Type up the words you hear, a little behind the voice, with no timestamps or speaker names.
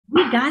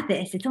got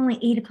this. It's only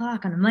 8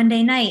 o'clock on a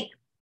Monday night,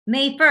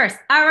 May 1st.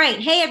 All right.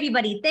 Hey,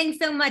 everybody. Thanks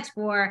so much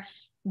for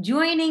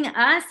joining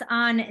us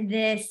on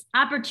this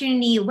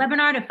opportunity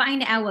webinar to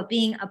find out what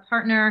being a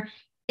partner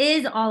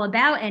is all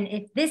about and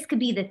if this could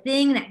be the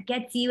thing that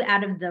gets you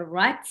out of the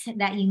rut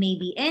that you may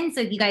be in.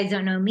 So if you guys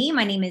don't know me,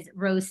 my name is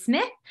Rose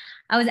Smith.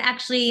 I was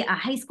actually a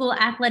high school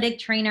athletic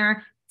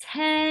trainer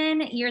 10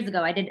 years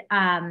ago. I did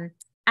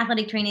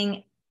athletic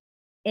training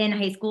in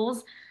high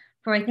schools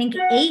for I think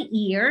 8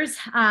 years.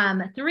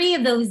 3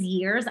 of those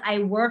years, I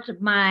worked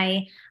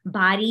my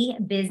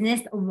BODi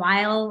business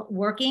while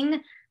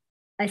working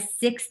a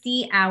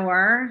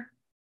 60-hour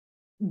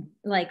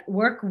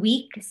work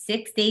week,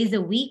 6 days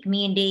a week.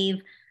 Me and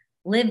Dave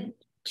lived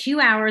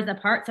 2 hours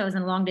apart, so I was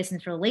in a long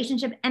distance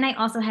relationship, and I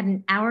also had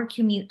an hour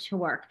commute to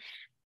work.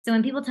 So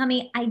when people tell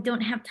me I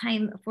don't have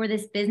time for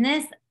this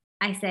business,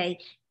 I say,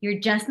 you're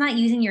just not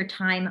using your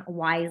time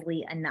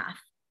wisely enough.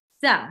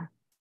 So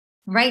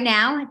right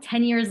now,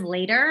 10 years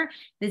later,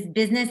 this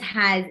business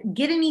has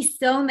given me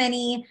so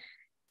many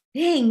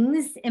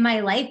things in my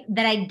life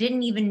that I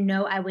didn't even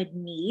know I would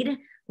need.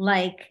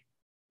 Like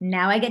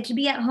now I get to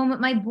be at home with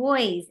my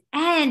boys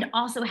and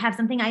also have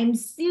something I'm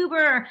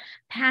super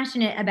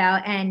passionate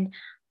about. And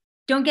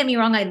don't get me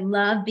wrong, I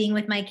love being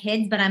with my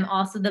kids, but I'm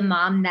also the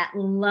mom that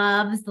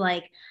loves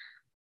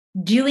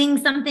doing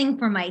something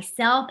for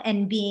myself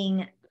and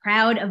being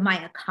proud of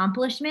my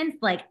accomplishments.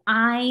 Like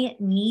I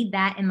need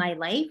that in my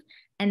life.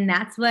 And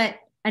that's what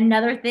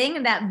another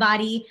thing that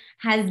BODi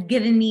has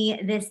given me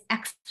this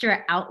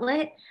extra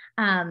outlet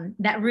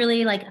that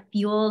really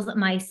fuels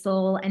my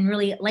soul and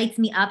really lights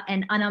me up.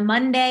 And on a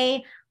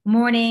Monday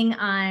morning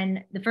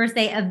on the first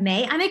day of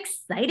May, I'm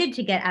excited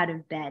to get out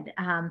of bed.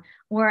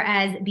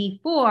 Whereas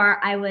before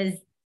I was,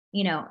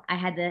 I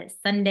had the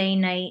Sunday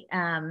night,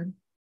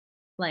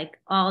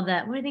 all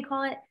the, what do they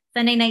call it?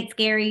 Sunday night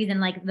scaries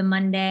and the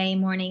Monday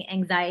morning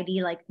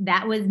anxiety.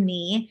 That was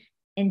me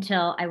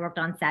until I worked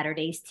on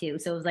Saturdays too.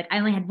 So it was I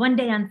only had one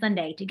day on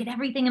Sunday to get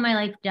everything in my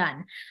life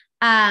done.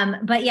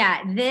 But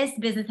yeah, this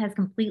business has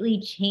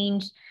completely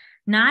changed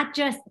not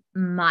just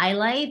my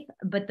life,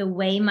 but the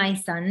way my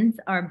sons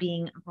are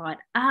being brought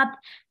up.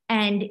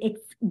 And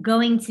it's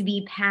going to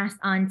be passed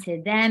on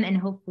to them and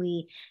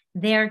hopefully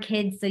their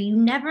kids. So you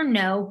never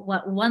know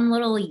what one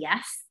little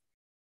yes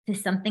to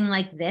something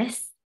like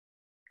this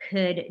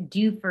could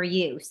do for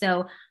you.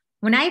 So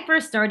when I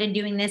first started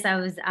doing this, I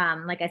was,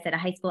 like I said, a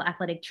high school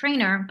athletic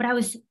trainer, but I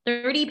was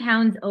 30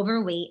 pounds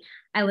overweight.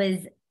 I was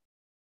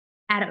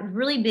at a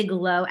really big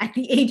low at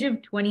the age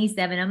of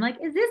 27. I'm like,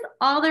 is this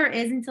all there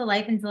is into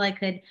life until I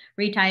could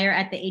retire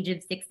at the age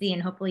of 60?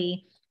 And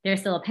hopefully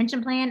there's still a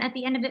pension plan at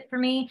the end of it for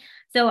me.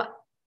 So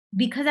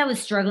because I was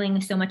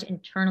struggling so much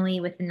internally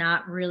with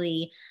not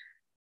really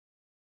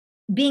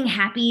being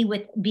happy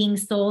with being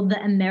sold the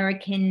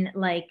American,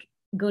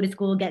 go to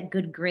school, get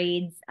good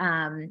grades,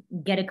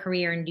 get a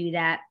career and do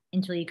that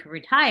until you could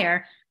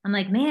retire. I'm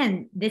like,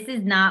 man, this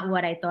is not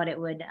what I thought it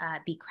would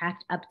be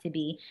cracked up to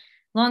be.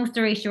 Long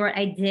story short,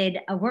 I did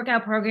a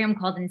workout program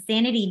called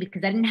Insanity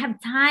because I didn't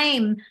have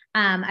time.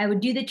 I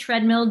would do the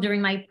treadmill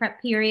during my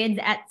prep periods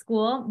at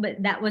school,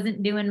 but that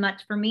wasn't doing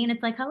much for me. And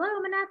it's hello,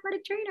 I'm an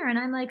athletic trainer and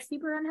I'm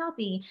super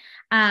unhealthy.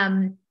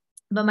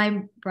 But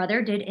my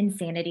brother did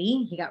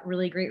Insanity. He got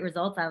really great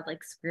results. I was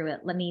like, screw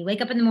it. Let me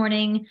wake up in the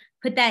morning,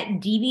 put that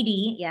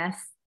DVD, yes,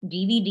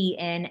 DVD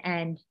in,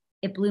 and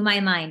it blew my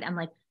mind. I'm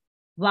like,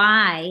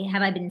 why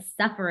have I been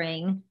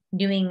suffering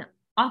doing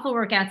awful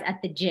workouts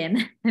at the gym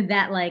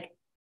that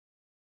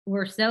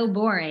were so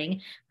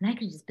boring and I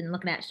could have just been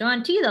looking at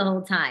Shaun T the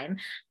whole time.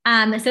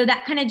 So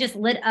that kind of just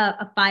lit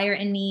a fire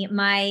in me.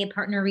 My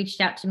partner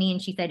reached out to me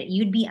and she said,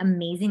 you'd be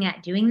amazing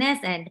at doing this.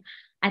 And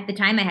at the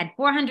time, I had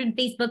 400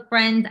 Facebook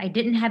friends. I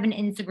didn't have an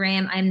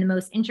Instagram. I'm the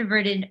most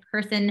introverted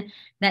person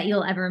that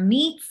you'll ever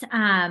meet.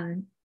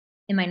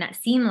 It might not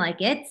seem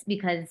like it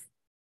because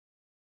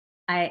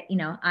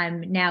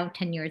I'm now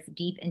 10 years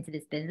deep into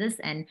this business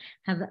and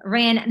have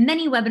ran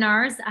many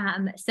webinars.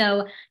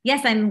 So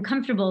yes, I'm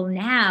comfortable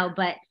now,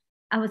 but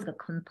I was a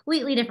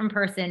completely different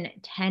person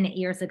 10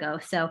 years ago.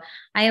 So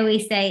I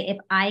always say, if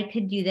I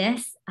could do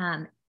this,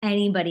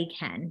 anybody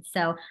can.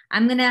 So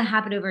I'm going to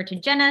hop it over to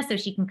Jenna so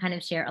she can kind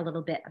of share a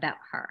little bit about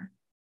her.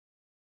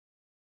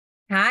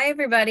 Hi,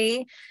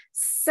 everybody.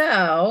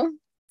 So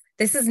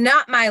this is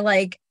not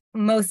my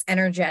most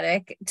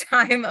energetic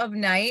time of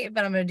night,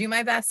 but I'm going to do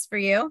my best for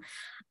you.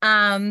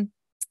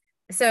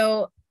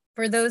 So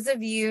for those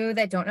of you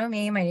that don't know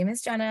me, my name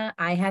is Jenna.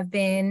 I have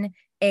been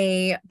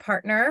a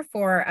partner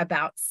for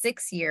about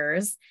 6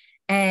 years.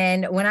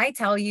 And when I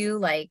tell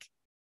you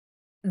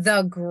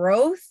the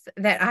growth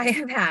that I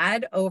have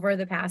had over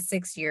the past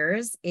 6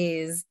 years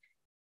it's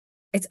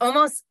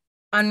almost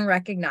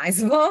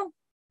unrecognizable.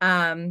 Who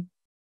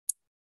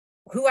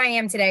I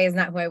am today is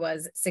not who I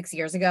was 6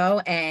 years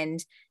ago.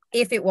 And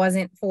if it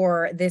wasn't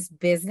for this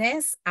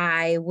business,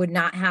 I would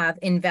not have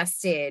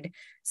invested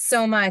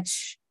so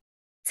much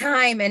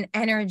time and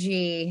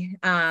energy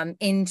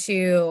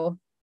into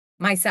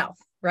myself,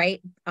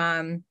 right?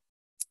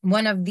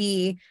 one of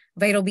the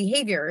vital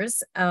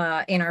behaviors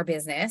in our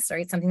business,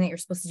 right? Something that you're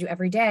supposed to do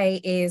every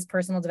day is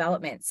personal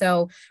development.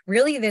 So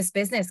really this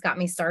business got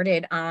me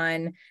started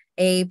on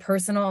a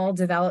personal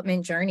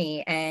development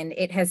journey. And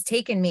it has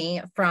taken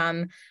me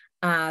from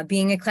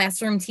being a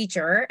classroom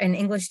teacher, an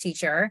English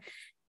teacher,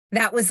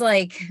 that was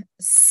like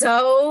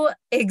so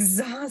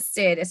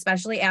exhausted,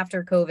 especially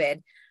after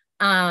COVID,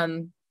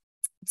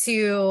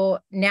 to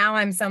now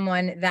I'm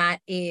someone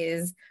that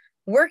is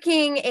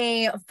working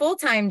a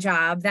full-time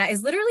job that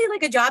is literally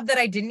like a job that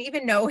I didn't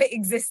even know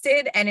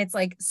existed, and it's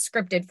like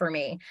scripted for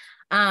me.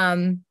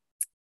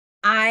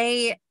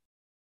 I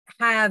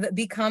have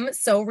become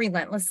so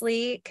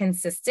relentlessly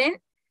consistent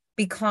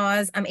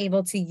because I'm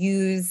able to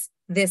use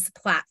this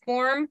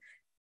platform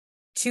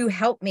to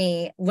help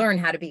me learn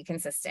how to be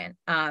consistent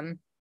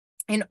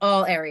in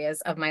all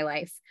areas of my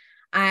life.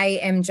 I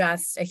am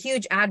just a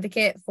huge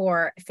advocate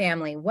for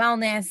family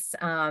wellness.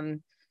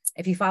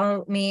 If you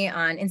follow me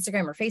on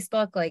Instagram or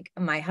Facebook, like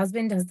my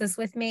husband does this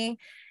with me,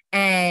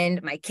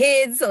 and my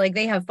kids, like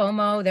they have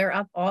FOMO. They're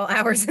up all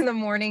hours in the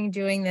morning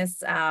doing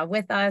this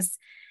with us.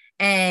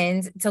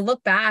 And to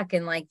look back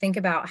and like think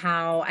about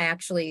how I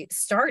actually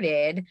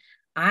started,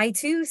 I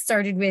too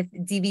started with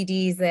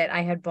DVDs that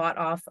I had bought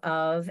off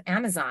of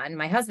Amazon.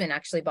 My husband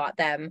actually bought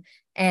them,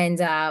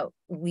 and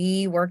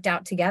we worked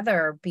out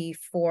together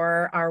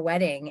before our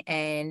wedding.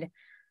 And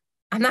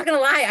I'm not going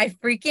to lie, I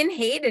freaking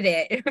hated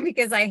it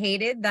because I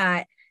hated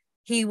that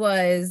he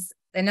was,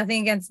 and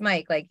nothing against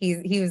Mike, like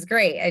he was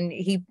great and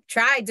he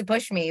tried to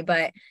push me,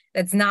 but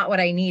that's not what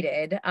I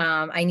needed.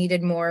 I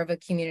needed more of a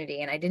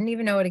community, and I didn't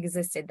even know it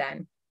existed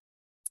then.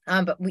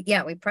 But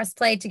we pressed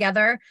play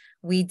together.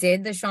 We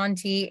did the Shaun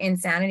T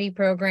Insanity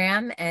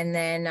program. And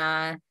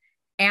then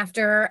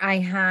after I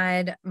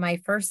had my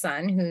first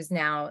son, who's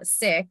now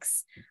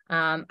 6,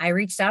 I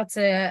reached out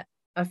to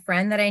a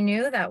friend that I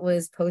knew that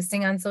was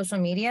posting on social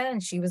media,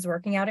 and she was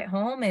working out at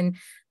home and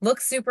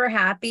looked super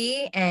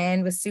happy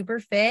and was super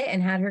fit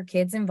and had her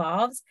kids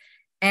involved.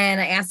 And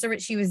I asked her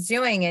what she was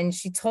doing, and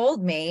she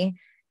told me.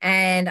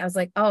 And I was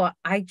like, oh,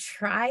 I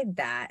tried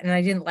that and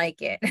I didn't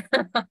like it.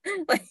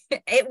 Like,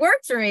 it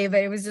worked for me,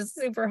 but it was just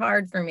super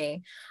hard for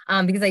me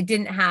because I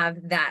didn't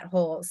have that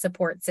whole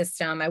support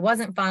system. I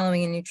wasn't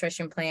following a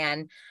nutrition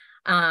plan.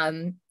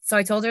 So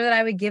I told her that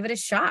I would give it a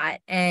shot,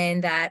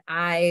 and that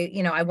I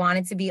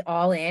wanted to be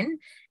all in,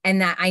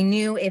 and that I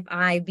knew if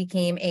I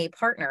became a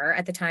partner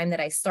at the time that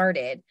I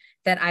started,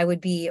 that I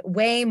would be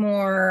way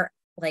more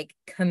like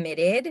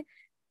committed,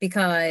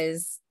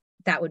 because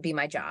that would be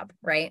my job.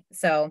 Right.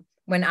 So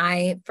when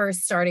I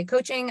first started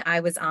coaching, I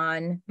was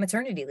on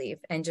maternity leave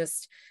and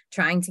just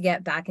trying to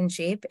get back in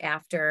shape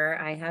after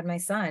I had my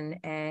son.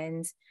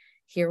 And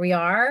here we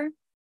are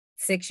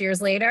 6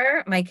 years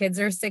later. My kids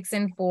are 6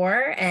 and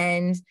 4,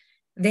 and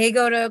they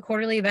go to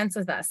quarterly events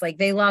with us. Like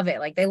they love it.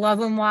 Like they love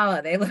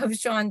Umwala. They love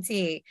Shaun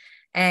T.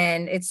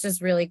 And it's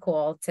just really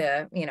cool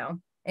to,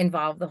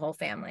 involve the whole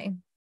family.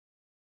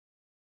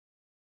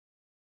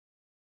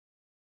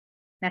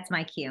 That's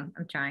my cue.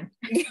 I'm trying.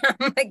 Yeah,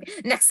 I'm like,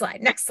 next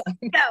slide. Go.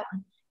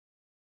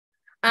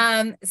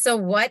 So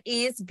what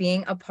is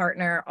being a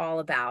partner all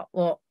about?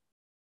 Well,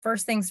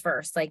 first things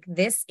first, like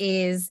this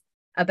is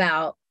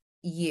about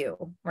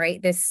you,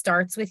 right? This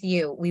starts with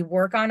you. We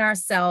work on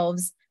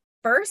ourselves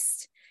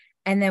first,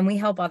 and then we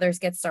help others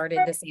get started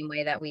the same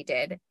way that we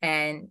did.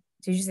 And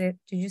did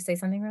you say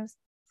something, Rose?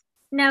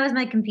 No, it was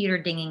my computer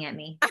dinging at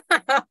me.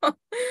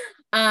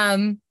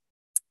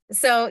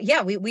 So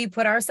yeah, we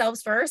put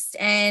ourselves first,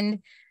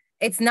 and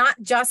it's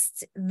not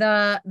just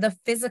the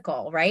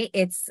physical, right?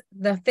 It's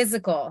the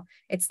physical,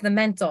 it's the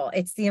mental,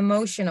 it's the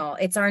emotional,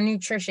 it's our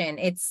nutrition.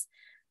 It's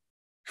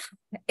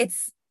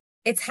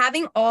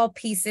having all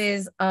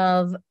pieces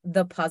of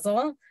the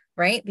puzzle,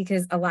 right?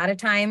 Because a lot of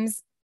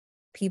times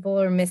people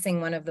are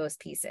missing one of those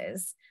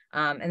pieces,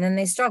 and then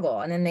they struggle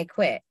and then they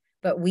quit.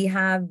 But we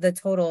have the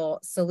total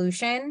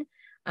solution,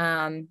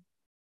 and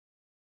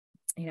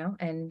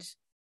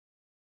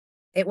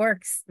it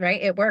works,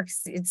 right? It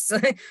works. It's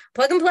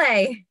plug and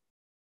play.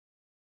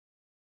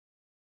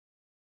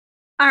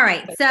 All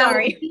right. So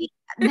sorry.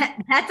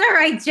 That's all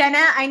right,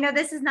 Jenna. I know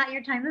this is not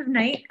your time of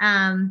night.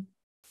 I'm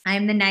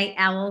the night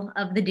owl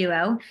of the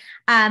duo.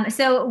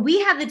 So we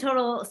have the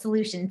total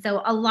solution.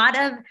 So a lot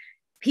of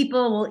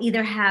people will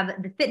either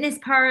have the fitness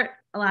part.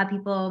 A lot of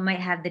people might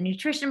have the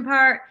nutrition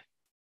part.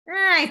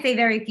 I say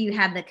very few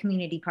have the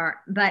community part.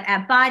 But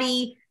at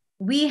BODi,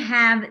 we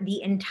have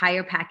the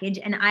entire package.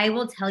 And I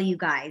will tell you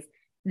guys,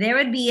 there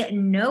would be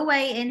no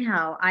way in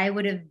hell I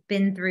would have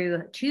been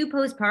through 2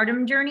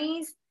 postpartum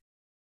journeys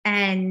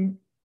and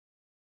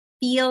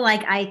feel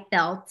like I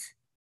felt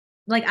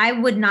like I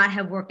would not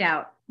have worked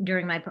out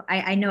during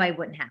I know I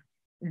wouldn't have.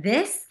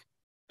 This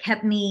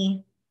kept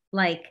me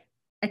like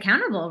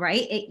accountable,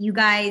 right? You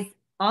guys,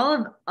 all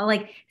of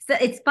like, so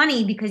it's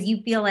funny because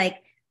you feel like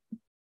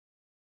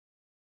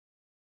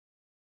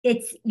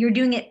you're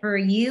doing it for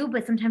you,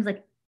 but sometimes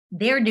like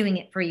they're doing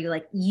it for you.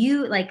 Like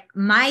you, like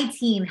my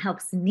team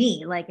helps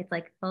me. Like, it's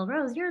like, well,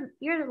 Rose,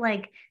 you're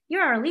like,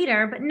 you're our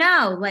leader, but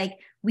no, like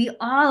we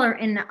all are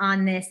in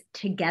on this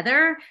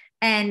together.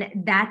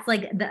 And that's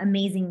like the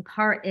amazing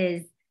part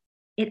is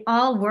it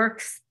all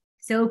works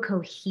so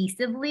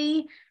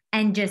cohesively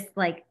and just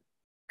like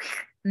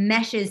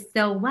meshes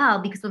so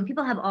well, because when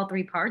people have all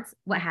three parts,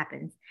 what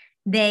happens?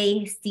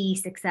 They see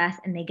success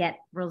and they get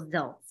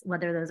results,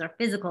 whether those are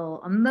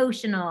physical,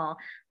 emotional,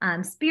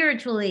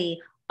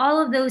 spiritually, all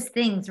of those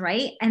things,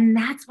 right? And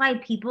that's why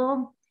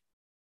people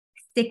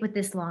stick with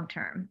this long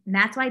term. And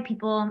that's why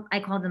people, I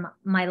call them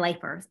my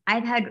lifers.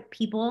 I've had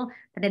people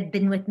that have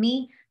been with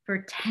me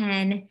for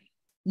 10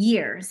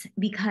 years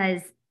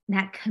because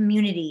that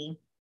community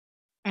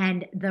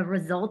and the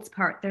results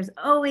part, there's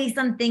always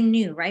something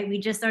new, right? We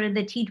just started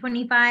the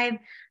T25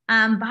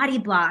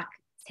 BODi block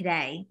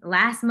today.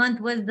 Last month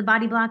was the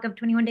BODi block of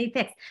 21 Day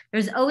Fix.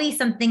 There's always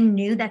something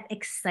new that's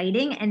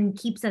exciting and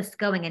keeps us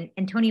going.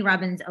 And Tony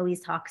Robbins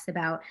always talks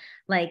about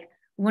like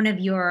one of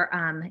your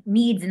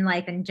needs in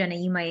life. And Jenna,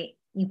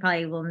 you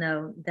probably will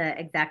know the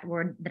exact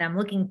word that I'm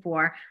looking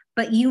for,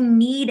 but you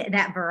need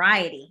that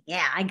variety.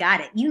 Yeah, I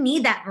got it. You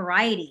need that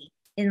variety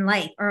in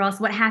life, or else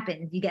what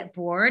happens? You get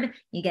bored,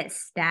 you get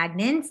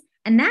stagnant.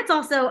 And that's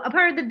also a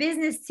part of the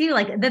business too.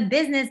 Like the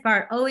business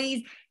part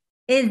always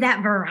is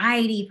that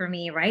variety for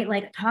me, right?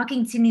 Like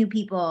talking to new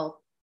people,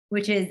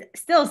 which is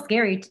still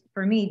scary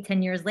for me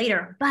 10 years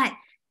later, but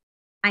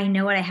I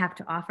know what I have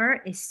to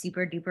offer is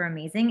super duper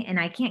amazing. And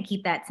I can't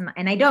keep that to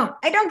and I don't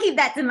keep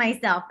that to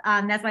myself.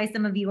 That's why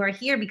some of you are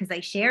here, because I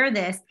share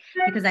this,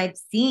 because I've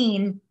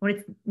seen what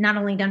it's not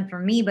only done for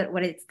me, but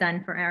what it's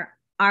done for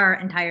our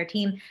entire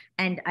team.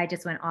 And I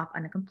just went off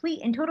on a complete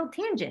and total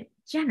tangent.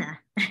 Jenna.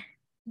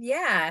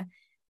 Yeah.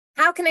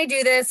 How can I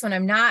do this when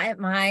I'm not at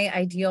my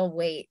ideal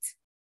weight?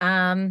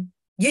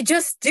 You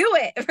just do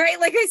it, right?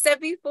 Like I said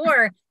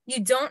before, you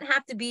don't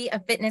have to be a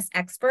fitness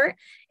expert.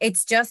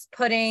 It's just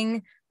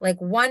putting like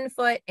one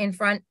foot in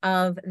front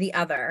of the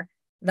other.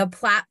 The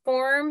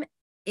platform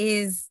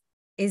is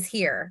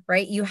here,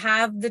 right? You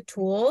have the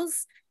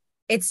tools.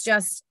 It's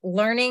just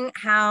learning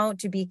how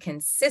to be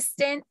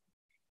consistent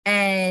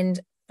and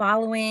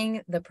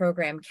following the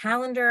program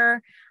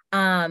calendar.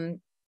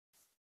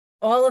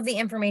 All of the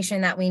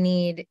information that we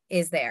need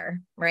is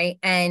there, right?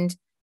 And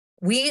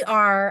we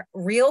are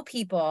real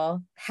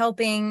people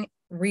helping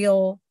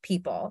real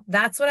people.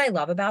 That's what I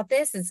love about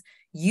this is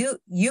you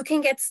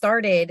can get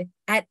started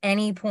at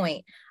any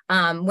point.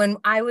 When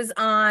I was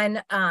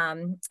on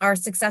our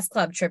Success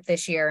Club trip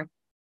this year,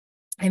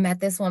 I met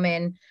this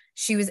woman.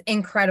 She was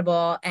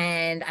incredible.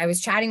 And I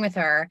was chatting with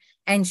her,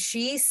 and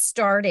she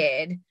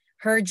started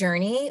her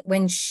journey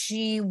when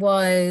she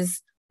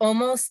was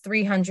almost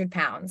 300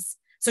 pounds.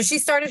 So she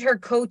started her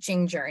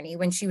coaching journey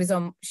when she was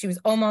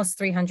almost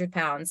 300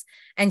 pounds,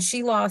 and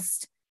she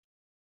lost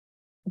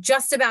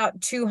just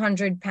about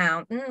 200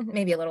 pounds,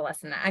 maybe a little less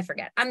than that. I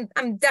forget.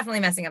 I'm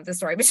definitely messing up the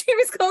story, but she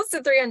was close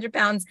to 300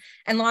 pounds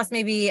and lost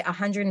maybe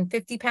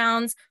 150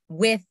 pounds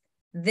with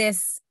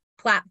this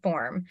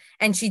platform.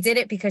 And she did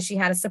it because she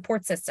had a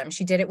support system.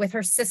 She did it with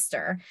her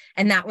sister.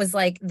 And that was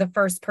like the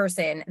first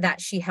person that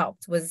she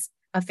helped was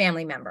a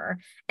family member.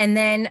 And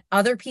then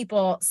other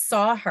people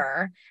saw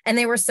her and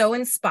they were so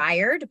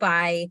inspired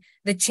by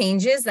the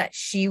changes that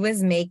she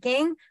was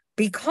making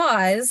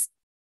because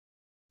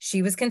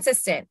she was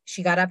consistent.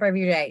 She got up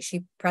every day.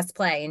 She pressed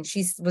play, and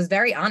she was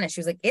very honest. She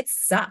was like, it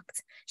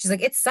sucked. She's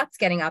like, it sucked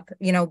getting up,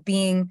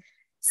 being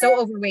so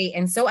overweight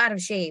and so out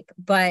of shape.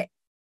 But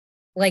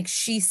like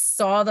she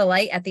saw the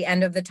light at the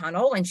end of the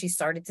tunnel, and she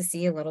started to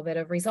see a little bit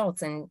of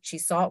results, and she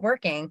saw it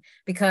working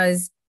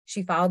because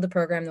she followed the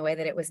program the way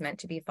that it was meant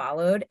to be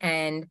followed.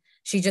 And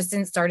she just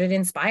started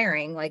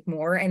inspiring like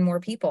more and more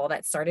people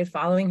that started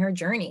following her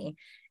journey.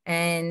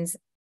 And,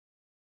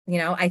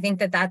 I think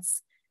that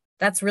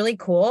that's really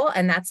cool.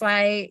 And that's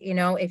why,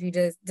 if you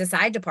just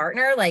decide to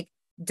partner, like,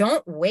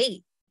 don't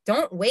wait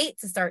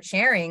to start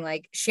sharing,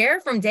 like share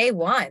from day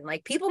one.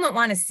 Like people don't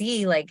want to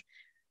see like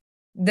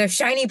the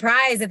shiny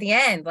prize at the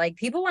end. Like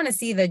people want to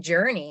see the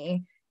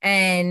journey.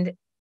 And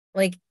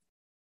like,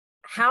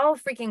 how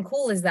freaking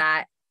cool is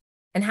that?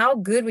 And how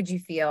good would you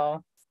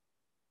feel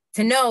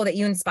to know that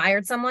you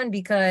inspired someone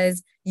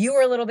because you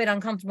were a little bit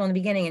uncomfortable in the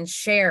beginning and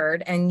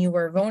shared, and you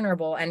were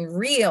vulnerable and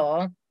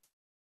real,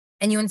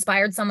 and you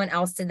inspired someone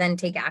else to then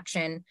take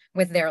action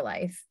with their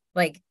life?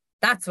 Like,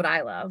 that's what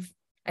I love.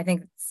 I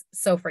think it's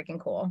so freaking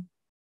cool.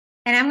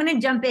 And I'm going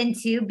to jump in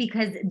too,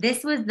 because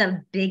this was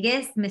the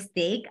biggest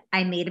mistake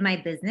I made in my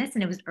business.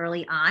 And it was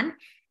early on,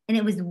 and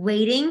it was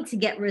waiting to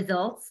get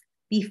results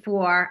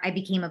before I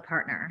became a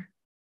partner.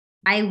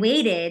 I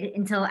waited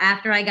until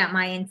after I got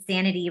my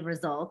insanity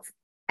results,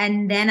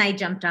 and then I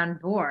jumped on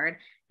board,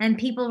 and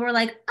people were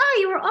like, oh,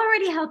 you were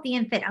already healthy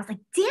and fit. I was like,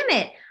 damn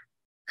it.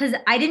 Because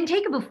I didn't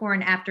take a before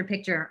and after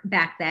picture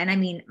back then. I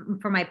mean,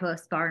 for my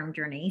postpartum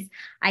journeys,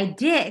 I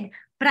did,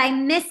 but I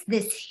missed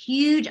this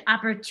huge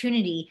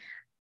opportunity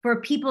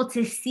for people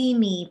to see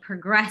me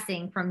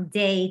progressing from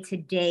day to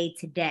day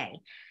to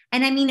day.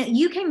 And I mean,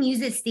 you can use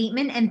this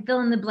statement and fill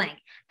in the blank.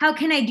 How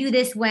can I do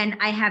this when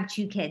I have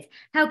 2 kids?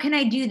 How can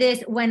I do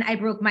this when I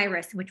broke my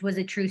wrist, which was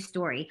a true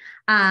story?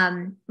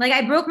 Like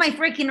I broke my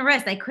freaking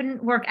wrist. I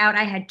couldn't work out.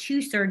 I had 2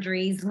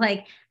 surgeries.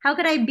 Like, how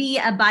could I be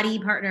a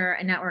BODi partner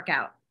and not work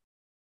out?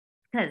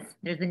 Because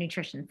there's the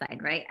nutrition side,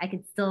 right? I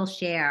could still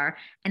share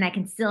and I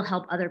can still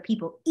help other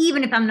people,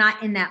 even if I'm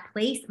not in that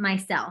place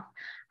myself.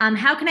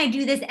 How can I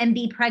do this and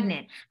be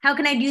pregnant? How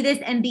can I do this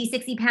and be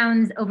 60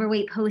 pounds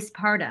overweight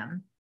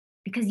postpartum?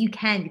 Because you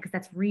can, because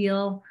that's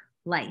real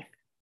life.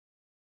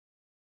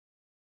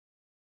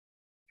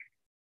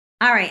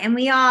 All right. And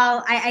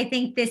I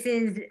think this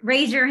is,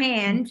 raise your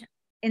hand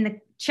in the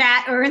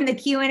chat or in the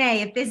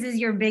Q&A if this is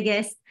your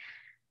biggest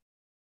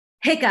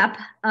hiccup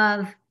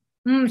of,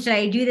 should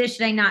I do this?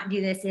 Should I not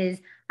do this?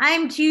 Is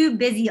I'm too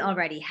busy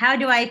already. How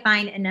do I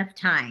find enough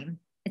time?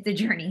 It's a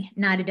journey,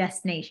 not a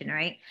destination,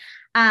 right?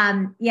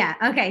 Yeah.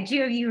 Okay.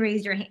 2 of you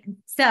raised your hand.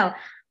 So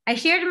I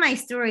shared in my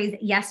stories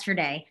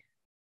yesterday,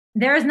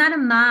 there is not a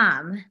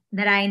mom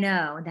that I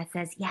know that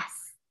says, yes,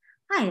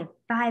 I have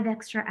 5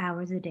 extra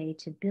hours a day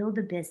to build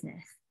a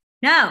business.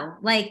 No,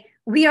 like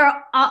we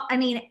are all, I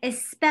mean,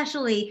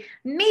 especially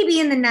maybe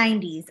in the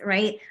 90s,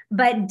 right?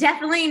 But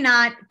definitely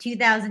not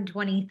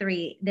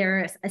 2023.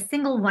 There's a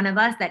single one of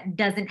us that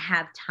doesn't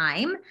have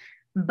time,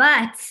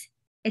 but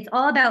it's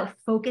all about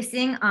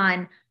focusing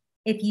on,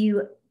 if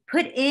you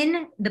put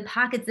in the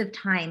pockets of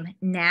time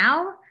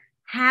now,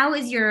 how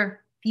is your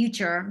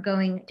future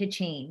going to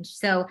change?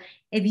 So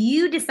if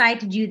you decide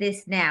to do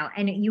this now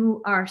and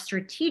you are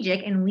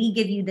strategic, and we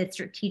give you the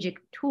strategic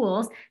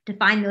tools to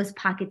find those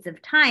pockets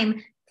of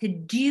time to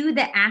do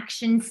the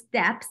action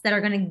steps that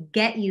are going to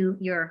get you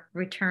your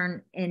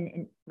return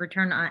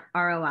on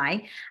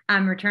ROI,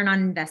 return on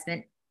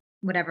investment,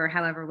 whatever,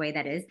 however way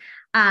that is.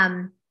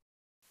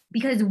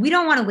 Because we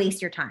don't want to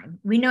waste your time.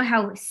 We know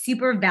how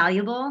super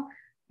valuable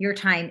your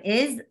time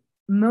is.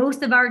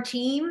 Most of our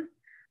team,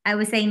 I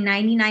would say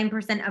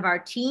 99% of our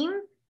team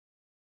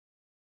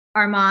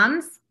are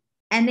moms,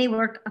 and they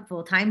work a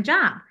full-time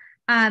job.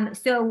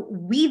 So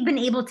we've been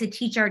able to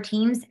teach our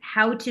teams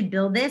how to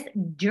build this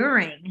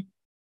during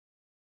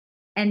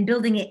and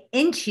building it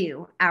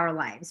into our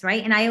lives,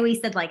 right? And I always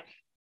said, like,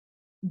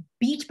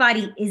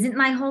 Beachbody isn't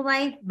my whole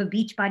life, but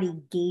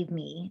Beachbody gave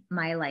me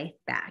my life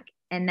back.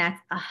 And that's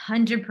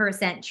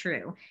 100%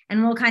 true.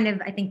 And we'll kind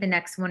of, I think the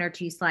next 1 or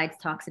 2 slides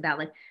talks about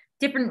like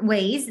different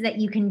ways that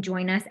you can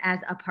join us as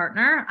a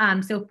partner.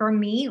 So for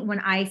me, when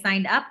I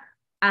signed up,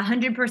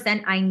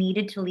 100% I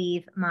needed to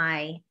leave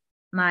my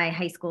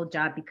high school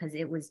job because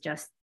it was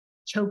just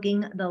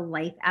choking the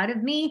life out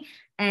of me.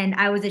 And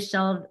I was a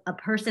shell of a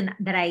person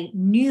that I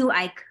knew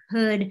I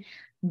could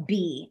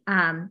be.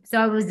 So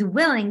I was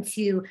willing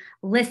to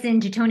listen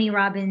to Tony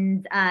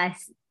Robbins'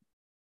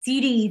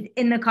 CDs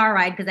in the car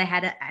ride because I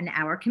had an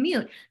hour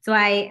commute. So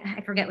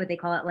I forget what they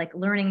call it, like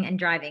learning and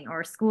driving,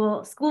 or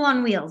school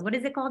on wheels. What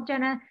is it called,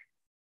 Jenna?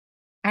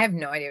 I have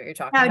no idea what you're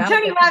talking about.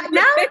 Tony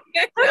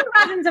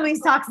Robbins always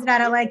talks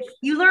about it, like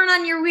you learn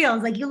on your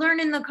wheels, like you learn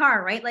in the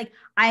car, right? Like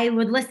I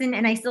would listen,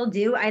 and I still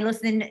do. I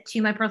listen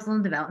to my personal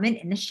development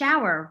in the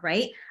shower,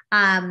 right?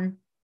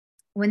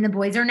 When the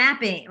boys are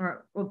napping,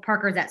 or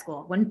Parker's at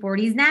school, when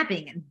 40 is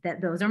napping,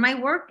 and those are my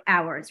work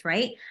hours,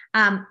 right?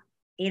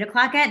 8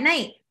 o'clock at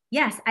night.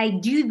 Yes, I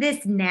do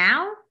this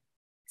now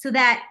so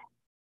that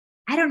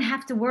I don't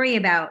have to worry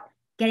about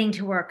getting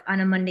to work on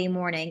a Monday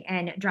morning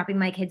and dropping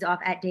my kids off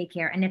at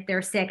daycare. And if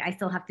they're sick, I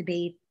still have to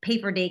pay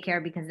for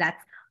daycare because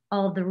that's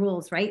all of the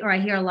rules, right? Or I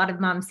hear a lot of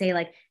moms say,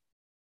 like,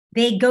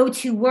 they go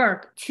to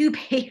work to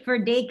pay for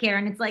daycare.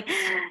 And it's like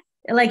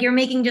you're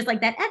making just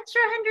like that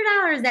extra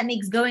 $100 that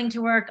makes going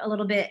to work a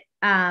little bit,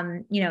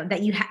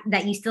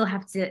 that you still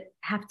have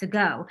to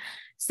go.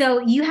 So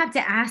you have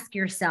to ask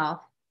yourself,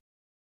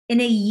 in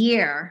a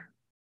year,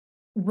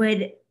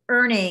 would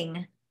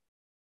earning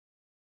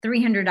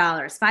 $300,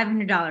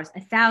 $500,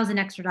 $1,000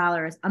 extra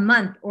dollars a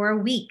month or a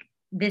week,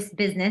 this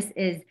business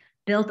is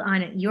built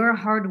on your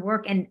hard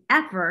work and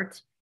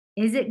effort,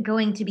 is it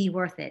going to be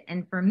worth it?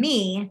 And for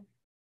me,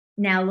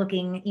 now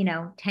looking,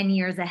 10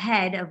 years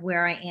ahead of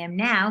where I am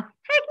now,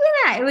 heck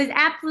yeah, it was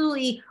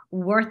absolutely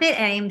worth it.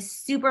 And I am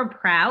super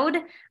proud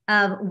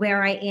of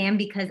where I am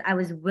because I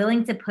was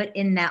willing to put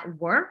in that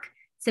work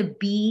to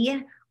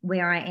be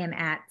where I am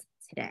at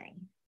today.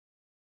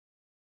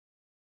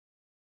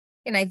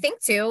 And I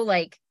think too,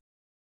 like,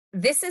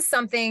 this is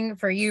something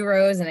for you,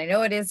 Rose, and I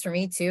know it is for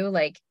me too.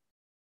 Like,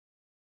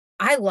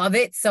 I love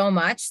it so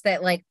much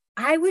that, like,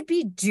 I would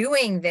be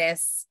doing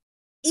this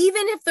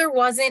even if there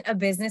wasn't a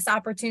business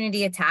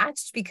opportunity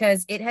attached,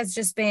 because it has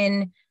just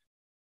been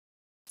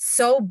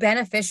so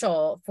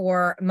beneficial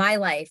for my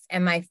life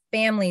and my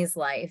family's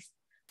life.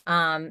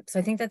 So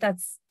I think that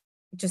that's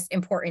just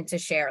important to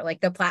share.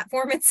 Like, the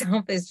platform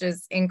itself is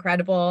just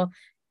incredible,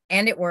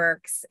 and it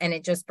works, and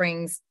it just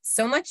brings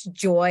so much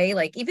joy.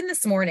 Like, even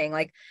this morning,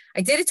 like,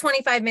 I did a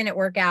 25-minute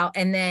workout,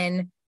 and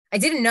then I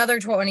did another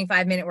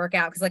 25-minute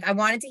workout because, like, I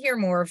wanted to hear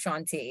more of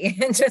Shaun T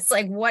and just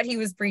like what he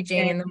was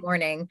preaching in the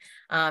morning,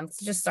 to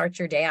just start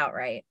your day out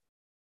right.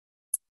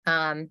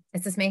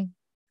 Is this me?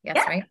 Yes,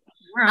 yeah. Right.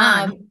 We're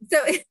on.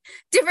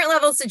 different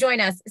levels to join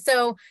us.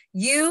 So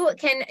you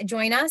can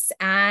join us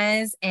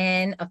as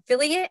an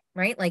affiliate,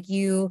 right? Like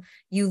you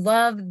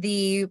love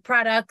the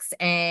products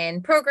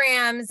and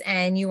programs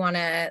and you want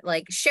to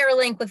like share a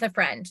link with a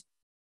friend.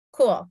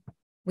 Cool.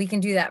 We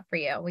can do that for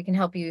you. We can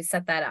help you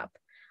set that up.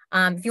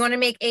 If you want to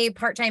make a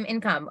part-time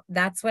income,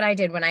 that's what I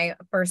did when I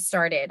first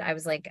started. I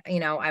was like,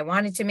 I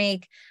wanted to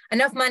make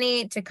enough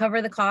money to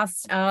cover the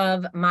cost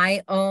of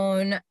my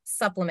own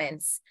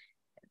supplements.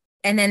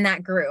 And then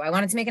that grew. I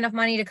wanted to make enough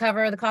money to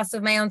cover the cost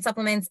of my own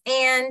supplements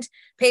and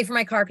pay for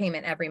my car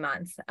payment every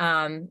month.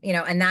 And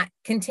that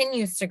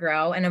continues to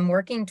grow, and I'm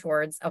working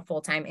towards a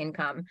full-time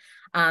income.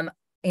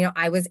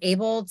 I was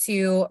able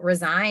to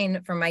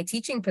resign from my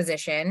teaching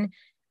position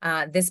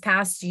this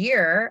past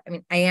year. I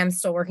mean, I am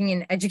still working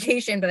in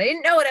education, but I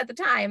didn't know it at the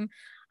time.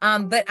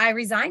 But I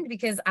resigned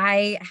because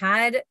I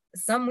had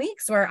some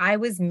weeks where I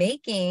was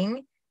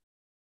making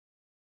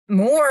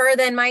more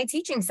than my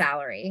teaching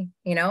salary.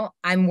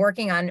 I'm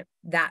working on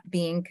that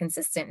being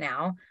consistent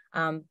now.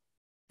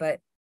 But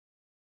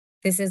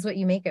this is what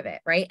you make of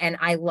it, right? And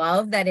I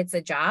love that it's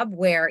a job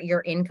where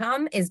your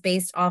income is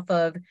based off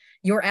of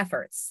your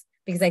efforts,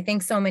 because I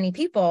think so many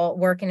people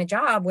work in a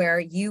job where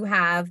you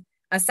have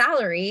a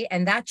salary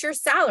and that's your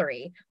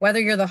salary. Whether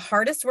you're the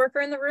hardest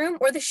worker in the room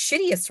or the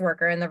shittiest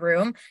worker in the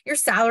room, your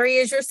salary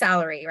is your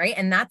salary, right?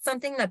 And that's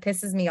something that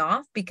pisses me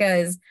off,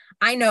 because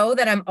I know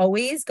that I'm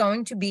always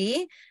going to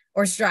be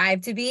or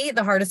strive to be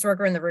the hardest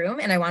worker in the room,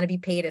 and I want to be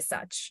paid as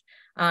such.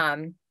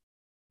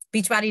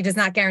 Beachbody does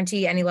not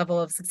guarantee any level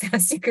of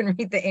success. You can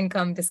read the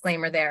income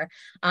disclaimer there.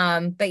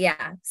 But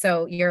yeah,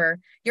 so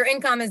your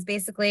income is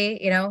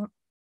basically,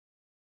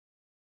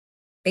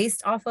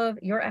 based off of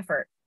your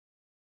effort.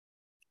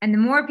 And the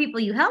more people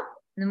you help,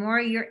 the more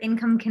your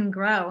income can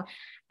grow.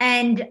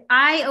 And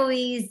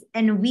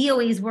we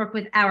always work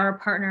with our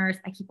partners.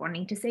 I keep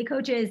wanting to say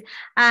coaches.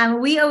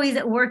 We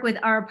always work with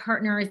our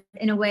partners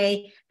in a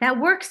way that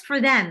works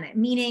for them,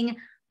 meaning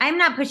I'm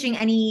not pushing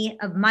any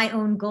of my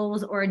own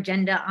goals or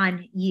agenda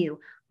on you.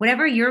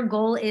 Whatever your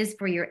goal is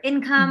for your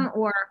income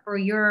or for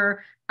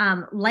your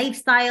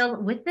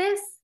lifestyle with this,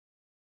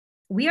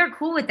 we are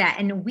cool with that.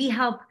 And we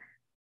help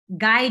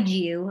guide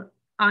you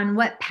on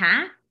what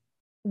path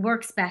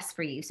works best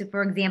for you. So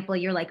for example,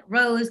 you're like,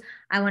 Rose,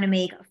 I want to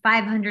make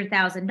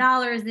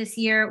 $500,000 this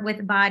year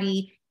with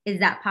BODi. Is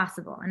that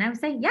possible? And I would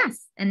say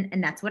yes.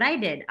 And that's what I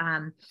did.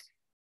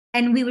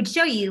 And we would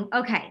show you,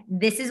 okay,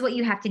 this is what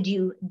you have to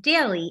do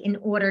daily in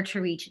order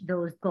to reach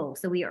those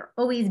goals. So we are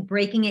always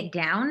breaking it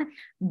down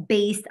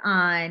based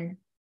on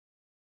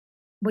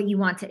what you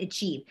want to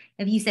achieve.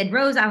 If you said,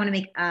 Rose, I want to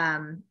make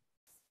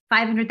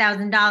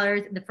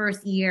 $500,000 the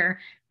first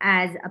year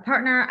as a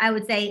partner, I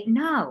would say,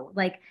 no,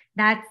 like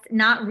that's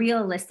not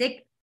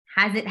realistic.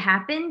 Has it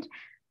happened?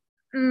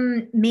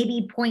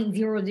 Maybe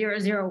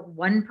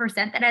 0.0001%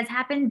 that has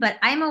happened, but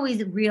I'm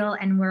always real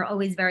and we're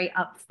always very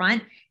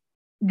upfront.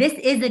 This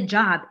is a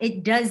job.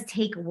 It does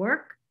take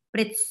work,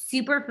 but it's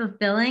super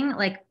fulfilling.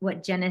 Like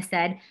what Jenna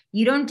said,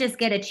 you don't just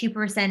get a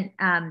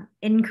 2%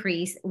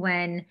 increase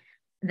when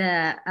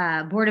the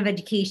Board of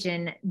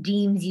Education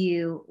deems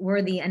you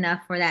worthy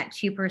enough for that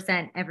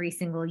 2% every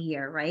single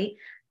year, right?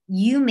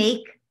 You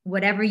make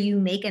whatever you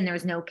make, and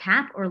there's no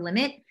cap or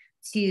limit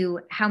to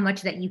how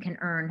much that you can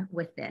earn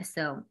with this.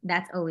 So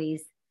that's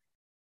always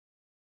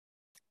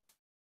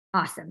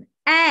awesome.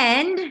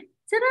 And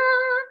ta-da!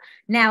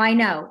 Now I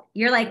know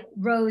you're like,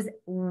 Rose,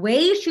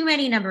 way too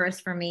many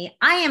numbers for me.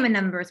 I am a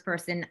numbers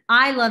person.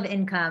 I love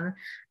income.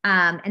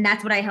 And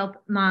that's what I help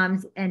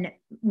moms and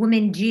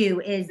women do,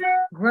 is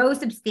grow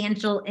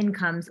substantial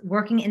incomes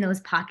working in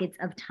those pockets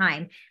of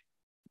time.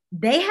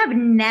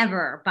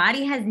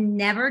 BODi has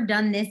never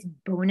done this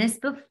bonus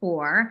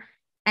before.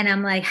 And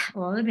I'm like,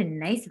 well, it would have been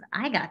nice if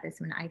I got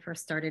this when I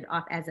first started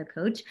off as a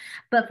coach.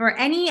 But for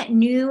any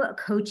new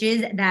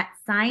coaches that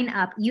sign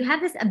up, you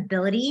have this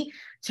ability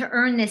to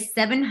earn this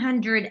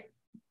 $700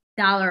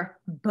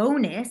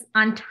 bonus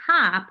on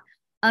top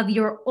of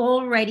your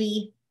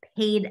already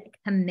paid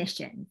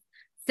commission.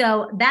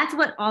 So that's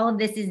what all of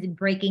this is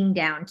breaking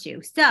down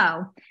to.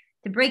 So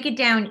to break it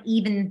down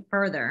even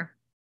further,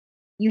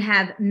 you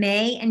have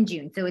May and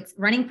June. So it's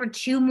running for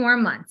 2 more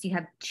months. You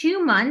have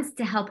 2 months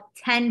to help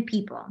 10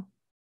 people.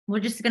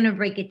 We're just going to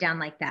break it down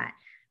like that.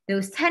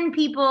 Those 10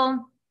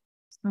 people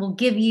will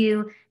give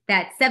you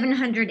that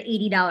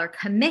 $780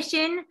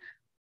 commission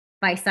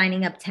by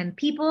signing up 10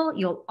 people.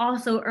 You'll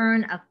also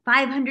earn a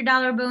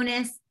 $500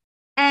 bonus,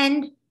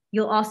 and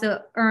you'll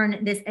also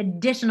earn this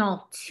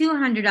additional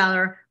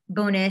 $200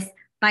 bonus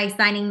by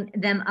signing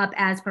them up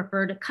as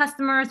preferred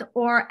customers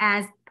or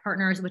as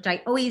partners, which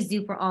I always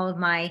do for all of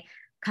my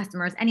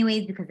customers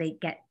anyways, because they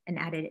get an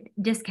added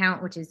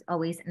discount, which is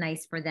always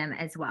nice for them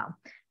as well.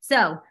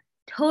 So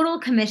total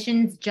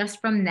commissions just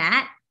from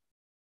that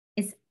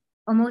is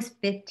almost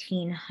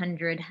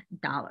 $1,500.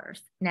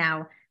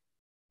 Now,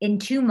 in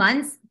 2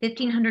 months,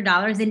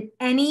 $1,500 in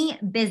any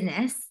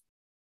business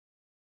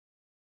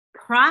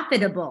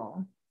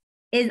profitable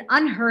is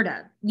unheard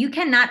of. You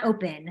cannot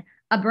open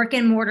a brick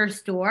and mortar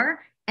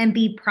store and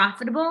be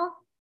profitable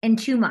in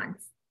 2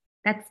 months.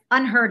 That's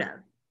unheard of.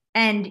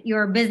 And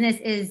your business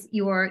is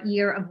your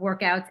year of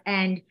workouts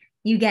and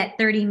you get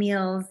 30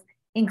 meals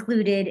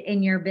included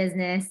in your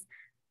business.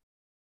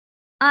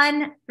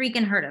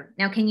 Unfreaking heard of.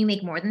 Now, can you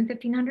make more than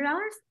 $1,500?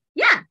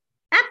 Yeah,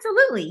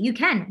 absolutely. You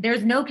can.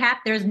 There's no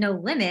cap, there's no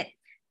limit.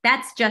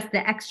 That's just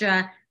the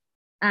extra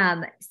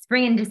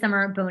spring into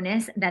summer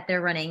bonus that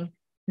they're running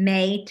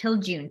May till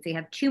June. So you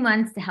have 2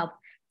 months to help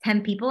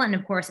 10 people. And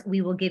of course,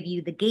 we will give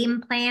you the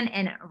game plan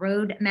and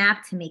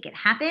roadmap to make it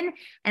happen.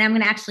 And I'm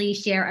going to actually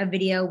share a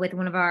video with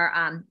one of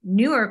our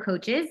newer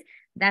coaches.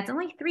 That's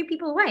only 3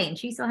 people away and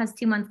she still has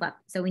 2 months left.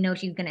 So we know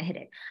she's going to hit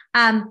it.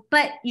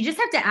 But you just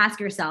have to ask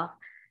yourself,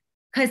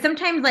 because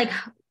sometimes like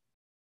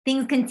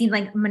things can seem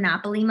like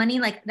monopoly money.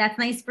 Like that's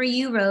nice for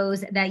you,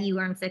 Rose, that you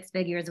earn 6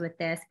 figures with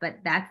this, but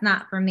that's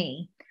not for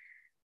me.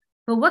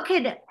 But what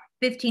could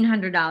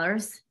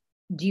 $1,500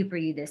 do for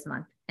you this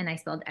month? And I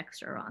spelled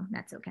extra wrong.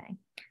 That's okay.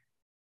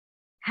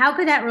 How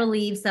could that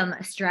relieve some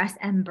stress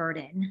and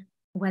burden,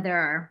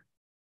 whether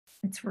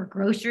it's for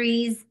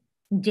groceries,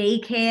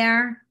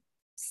 daycare,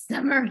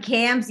 summer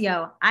camps?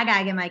 Yo, I got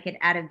to get my kid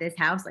out of this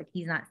house. Like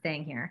he's not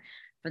staying here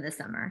for the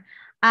summer.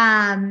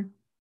 And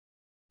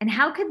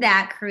how could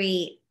that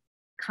create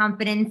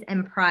confidence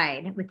and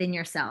pride within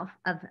yourself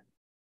of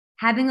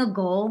having a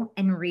goal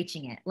and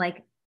reaching it?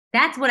 Like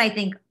that's what I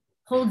think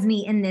holds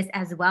me in this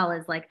as well,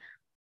 is like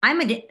I'm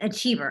an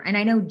achiever and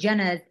I know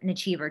Jenna is an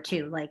achiever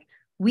too. Like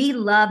we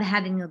love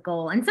having a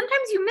goal and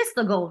sometimes you miss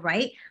the goal,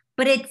 right?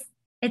 But it's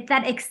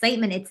that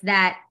excitement. It's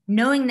that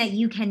knowing that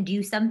you can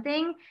do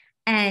something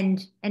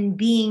and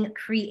being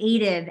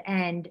creative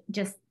and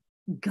just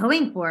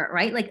going for it,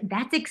 right? Like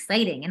that's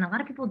exciting. And a lot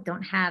of people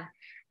don't have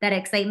that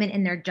excitement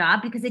in their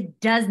job because it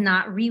does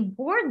not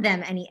reward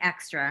them any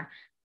extra.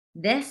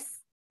 This,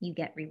 you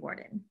get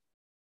rewarded.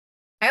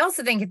 I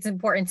also think it's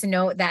important to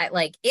note that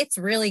like it's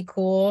really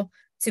cool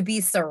to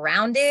be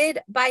surrounded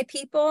by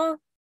people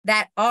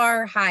that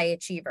are high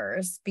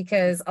achievers,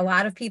 because a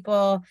lot of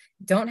people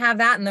don't have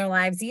that in their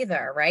lives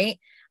either, right?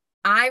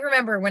 I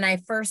remember when I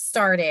first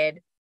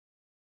started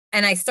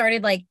and I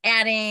started like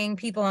adding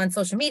people on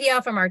social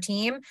media from our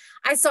team,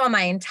 I saw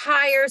my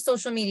entire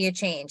social media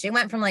change. It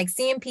went from like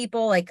seeing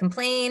people like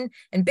complain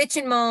and bitch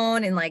and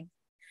moan and like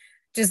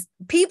just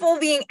people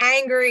being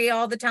angry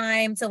all the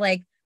time to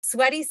like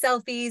sweaty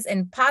selfies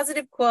and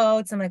positive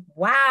quotes. I'm like,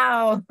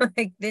 wow,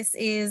 like this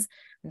is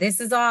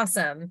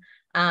awesome.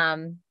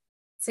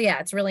 So yeah,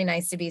 it's really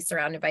nice to be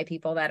surrounded by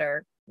people that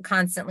are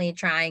constantly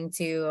trying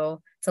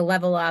to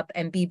level up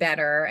and be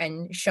better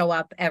and show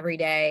up every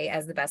day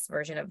as the best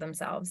version of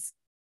themselves.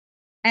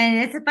 And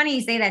it's funny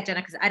you say that, Jenna,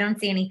 because I don't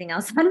see anything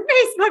else on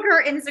Facebook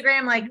or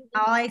Instagram. Like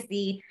all I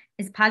see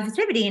is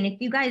positivity. And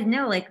if you guys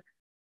know, like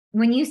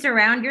when you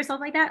surround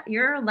yourself like that,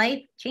 your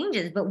life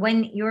changes. But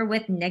when you're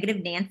with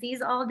negative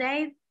Nancy's all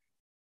day,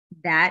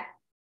 that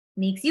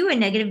makes you a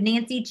negative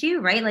Nancy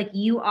too, right? Like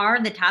you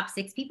are the top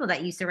 6 people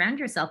that you surround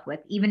yourself with,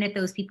 even if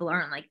those people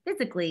aren't like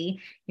physically,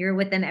 you're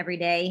with them every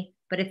day.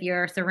 But if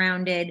you're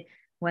surrounded,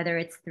 whether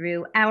it's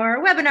through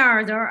our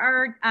webinars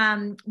or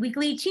our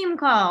weekly team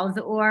calls,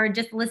 or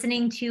just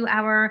listening to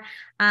our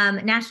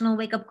national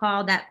wake up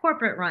call that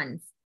corporate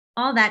runs,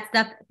 all that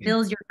stuff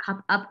fills your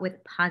cup up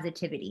with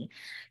positivity.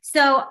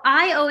 So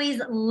I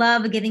always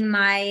love giving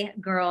my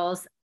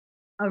girls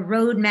a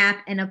roadmap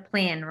and a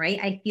plan, right?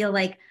 I feel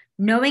like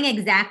knowing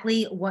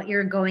exactly what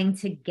you're going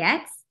to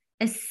get,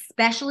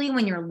 especially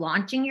when you're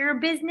launching your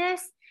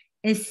business,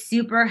 is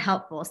super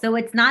helpful. So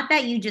it's not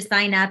that you just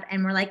sign up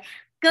and we're like,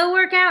 go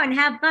work out and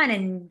have fun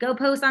and go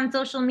post on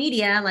social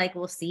media, like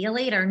we'll see you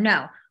later.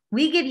 No,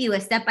 we give you a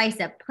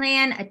step-by-step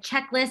plan, a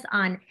checklist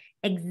on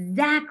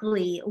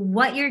exactly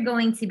what you're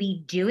going to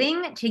be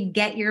doing to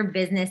get your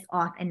business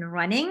off and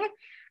running.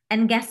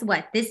 And guess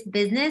what? This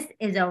business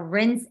is a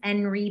rinse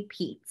and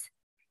repeat.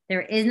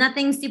 There is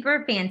nothing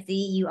super fancy.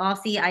 You all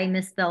see I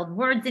misspelled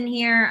words in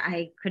here.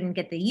 I couldn't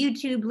get the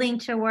YouTube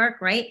link to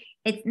work, right?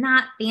 It's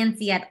not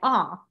fancy at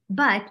all.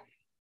 But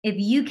if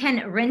you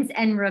can rinse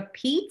and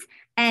repeat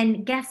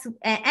and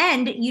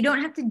you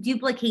don't have to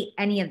duplicate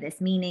any of this,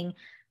 meaning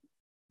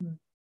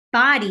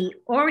BODi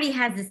already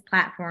has this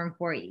platform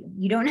for you.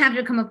 You don't have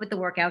to come up with the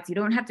workouts. You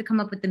don't have to come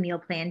up with the meal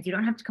plans. You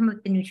don't have to come up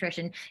with the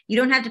nutrition. You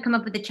don't have to come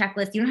up with the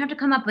checklist. You don't have to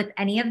come up with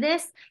any of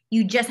this.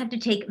 You just have to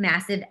take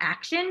massive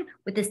action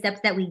with the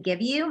steps that we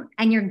give you,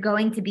 and you're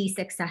going to be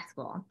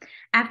successful.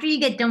 After you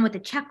get done with the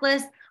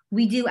checklist,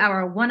 we do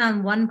our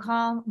one-on-one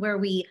call where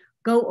we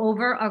go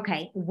over,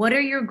 okay, what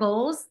are your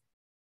goals?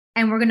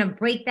 And we're going to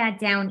break that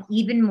down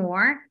even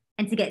more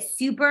and to get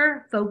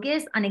super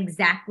focused on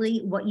exactly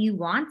what you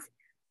want.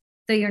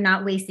 So you're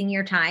not wasting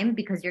your time,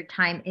 because your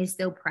time is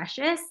so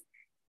precious,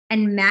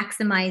 and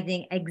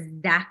maximizing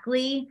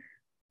exactly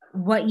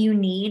what you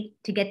need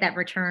to get that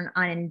return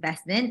on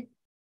investment.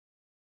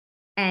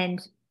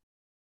 And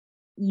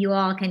you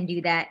all can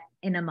do that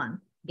in a month,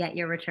 get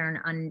your return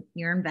on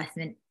your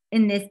investment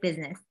in this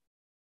business.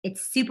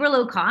 It's super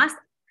low cost.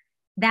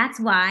 That's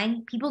why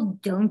people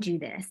don't do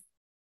this.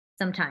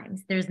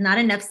 Sometimes there's not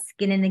enough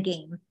skin in the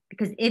game,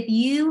 because if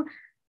you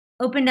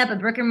opened up a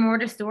brick and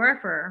mortar store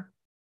for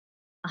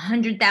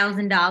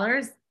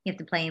 $100,000. You have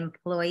to pay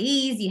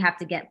employees. You have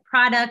to get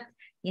product.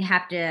 You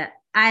have to,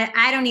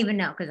 I don't even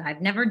know because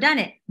I've never done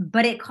it,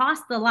 but it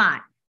costs a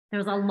lot.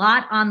 There's a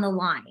lot on the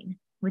line.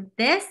 With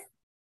this,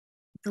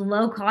 it's a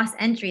low cost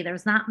entry.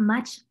 There's not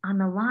much on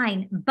the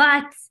line,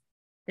 but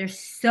there's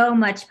so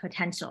much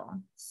potential,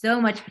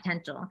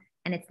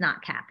 and it's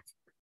not capped.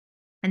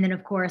 And then,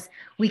 of course,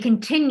 we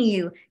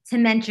continue to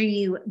mentor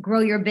you, grow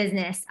your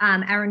business.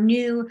 Our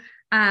new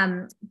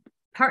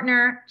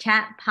partner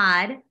chat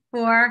pod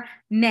for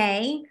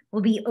May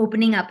will be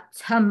opening up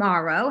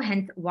tomorrow,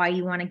 hence why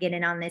you want to get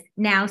in on this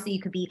now so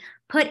you could be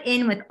put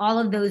in with all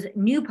of those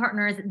new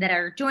partners that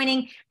are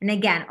joining. And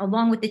again,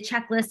 along with the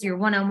checklist, your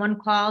one-on-one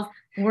calls,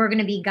 we're going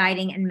to be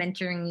guiding and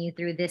mentoring you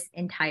through this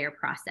entire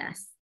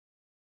process.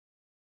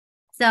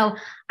 So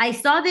I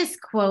saw this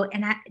quote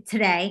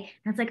today,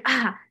 and I was like,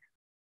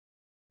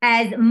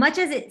 as much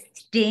as it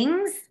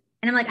stings,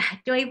 and I'm like,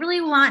 do I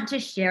really want to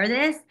share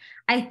this?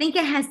 I think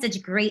it has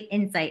such great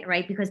insight,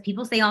 right? Because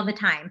people say all the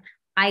time,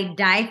 I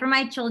die for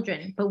my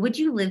children, but would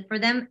you live for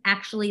them?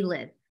 Actually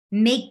live.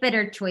 Make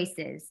better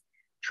choices.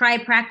 Try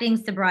practicing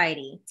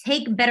sobriety.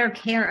 Take better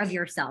care of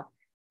yourself,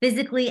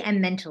 physically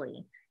and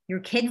mentally. Your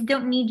kids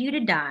don't need you to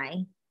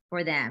die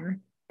for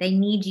them. They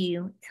need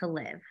you to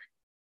live.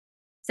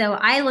 So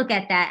I look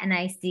at that and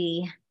I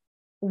see,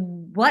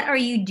 what are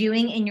you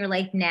doing in your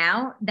life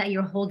now that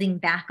you're holding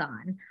back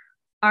on?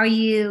 Are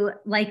you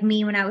like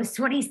me when I was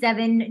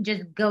 27,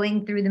 just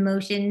going through the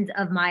motions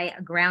of my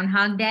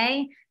Groundhog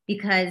Day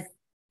because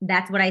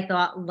that's what I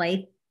thought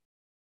life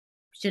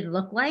should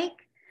look like?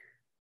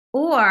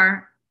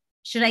 Or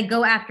should I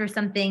go after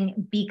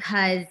something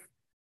because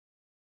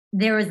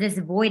there was this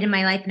void in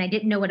my life and I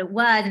didn't know what it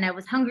was and I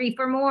was hungry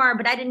for more,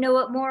 but I didn't know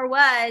what more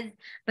was.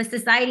 But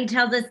society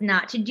tells us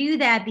not to do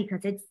that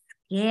because it's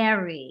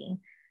scary.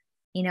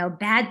 You know,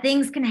 bad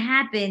things can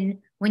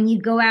happen when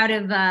you go out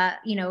of,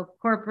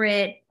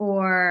 corporate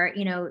or,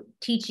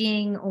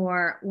 teaching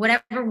or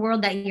whatever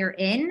world that you're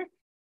in.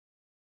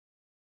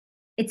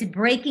 It's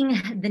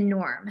breaking the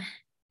norm.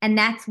 And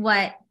that's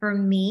what, for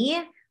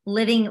me,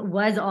 living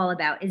was all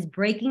about, is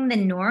breaking the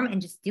norm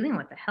and just doing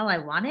what the hell I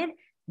wanted,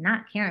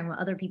 not caring what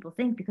other people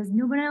think because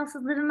nobody else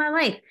is living my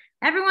life.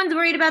 Everyone's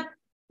worried about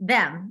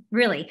them,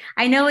 really.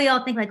 I know we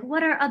all think like,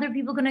 what are other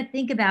people going to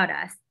think about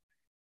us?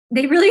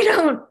 They really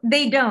don't.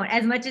 They don't.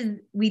 As much as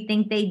we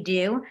think they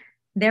do,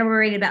 they're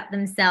worried about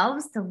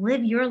themselves. To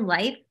live your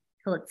life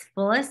till its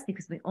fullest,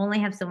 because we only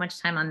have so much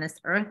time on this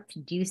earth to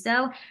do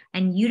so.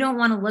 And you don't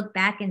want to look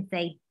back and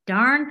say,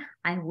 darn,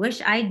 I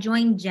wish I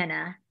joined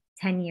Jenna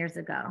 10 years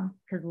ago,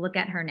 because look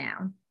at her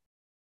now.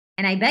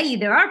 And I bet you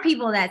there are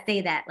people that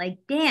say that, like,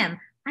 damn,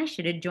 I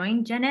should have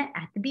joined Jenna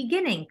at the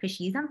beginning because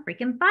she's on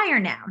freaking fire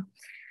now.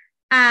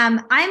 I'm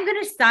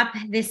going to stop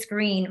this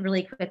screen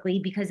really quickly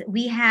because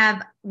we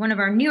have one of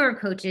our newer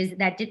coaches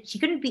she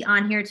couldn't be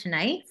on here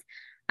tonight.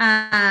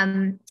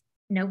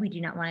 No, we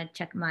do not want to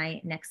check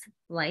my next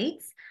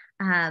flights.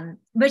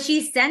 But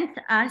she sent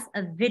us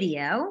a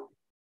video.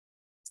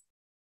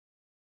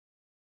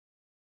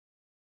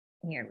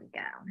 Here we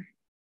go.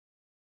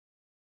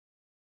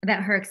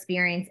 About her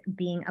experience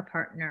being a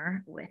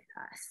partner with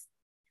us.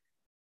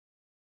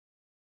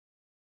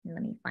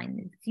 Let me find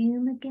the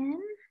Zoom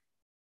again.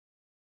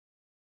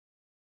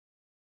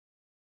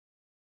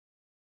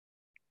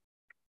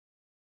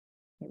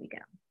 Here we go.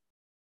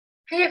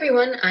 Hey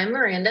everyone, I'm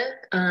Miranda.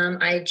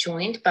 I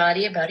joined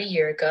BODi about a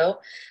year ago,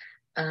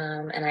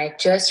 and I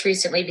just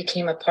recently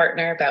became a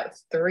partner about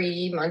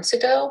 3 months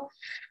ago.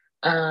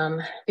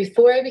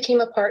 Before I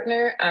became a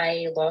partner,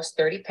 I lost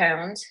 30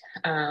 pounds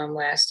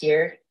last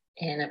year.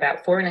 In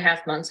about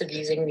 4.5 months of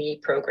using the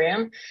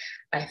program,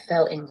 I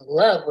fell in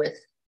love with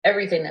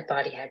everything that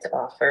BODi had to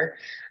offer.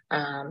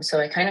 So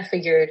I kind of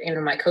figured,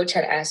 my coach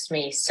had asked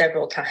me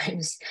several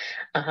times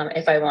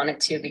if I wanted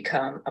to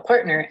become a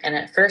partner. And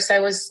at first I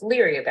was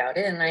leery about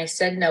it. And I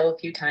said no a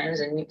few times.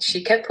 And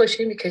she kept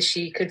pushing because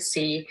she could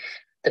see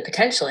the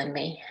potential in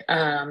me.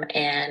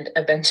 And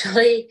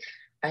eventually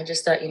I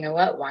just thought, you know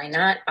what, why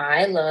not?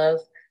 I love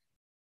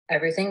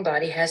everything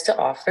BODi has to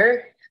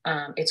offer.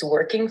 It's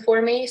working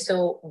for me.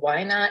 So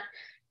why not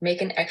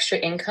make an extra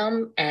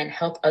income and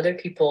help other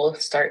people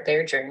start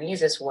their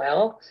journeys as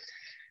well?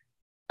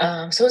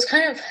 So it's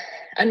kind of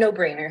a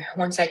no-brainer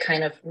once I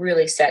kind of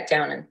really sat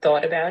down and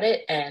thought about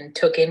it and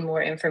took in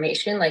more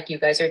information like you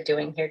guys are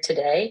doing here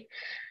today.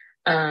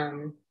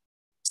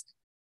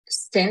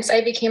 Since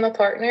I became a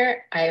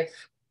partner,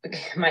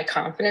 my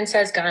confidence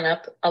has gone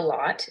up a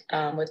lot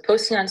with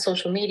posting on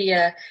social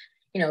media,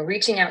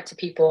 reaching out to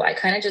people. I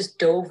kind of just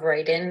dove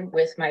right in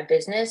with my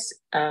business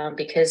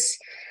because,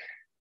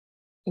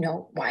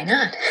 why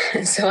not?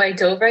 So I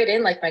dove right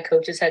in like my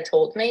coaches had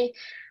told me.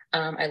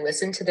 I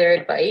listened to their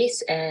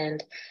advice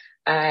and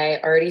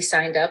I already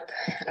signed up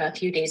a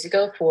few days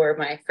ago for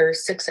my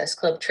first Success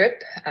Club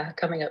trip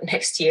coming up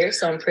next year.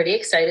 So I'm pretty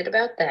excited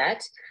about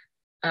that.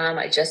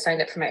 I just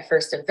signed up for my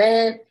first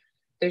event.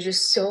 There's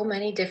just so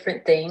many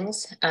different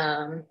things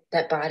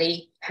that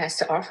BODi has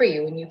to offer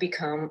you when you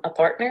become a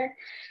partner.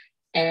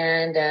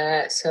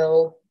 And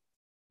so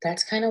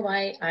that's kind of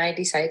why I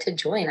decided to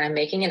join. I'm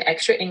making an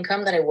extra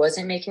income that I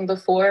wasn't making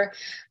before.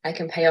 I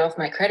can pay off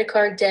my credit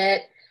card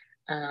debt.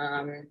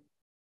 Um,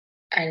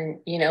 and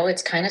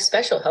it's kind of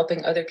special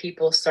helping other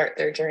people start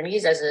their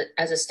journeys. As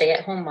a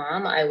stay-at-home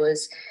mom, I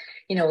was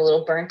a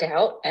little burnt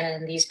out,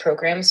 and these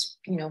programs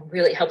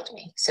really helped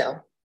me. So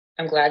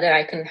I'm glad that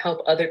I can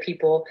help other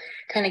people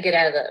kind of get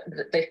out of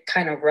the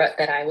kind of rut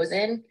that I was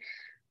in.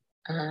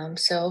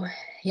 So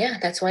yeah,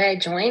 that's why I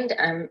joined.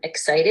 I'm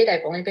excited.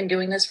 I've only been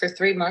doing this for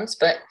 3 months,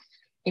 but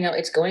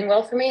it's going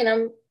well for me, and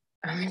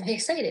I'm really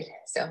excited.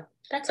 So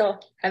that's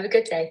all. Have a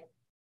good day.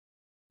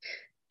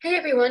 Hey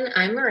everyone,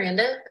 I'm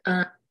Miranda.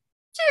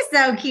 She's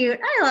so cute.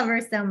 I love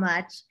her so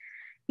much.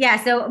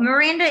 Yeah, so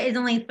Miranda is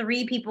only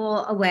 3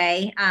 people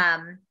away.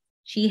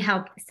 She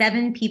helped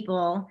 7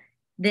 people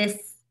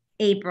this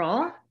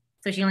April.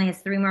 So she only has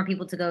 3 more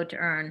people to go to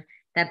earn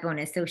that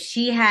bonus. So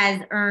she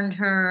has earned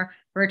her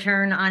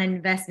return on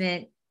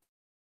investment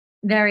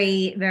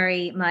very,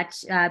 very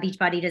much.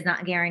 Beachbody does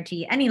not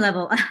guarantee any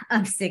level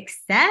of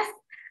success.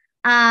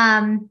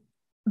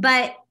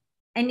 But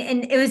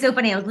it was so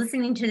funny. I was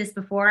listening to this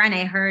before and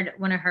I heard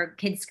one of her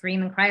kids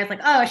scream and cry. I was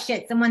like, oh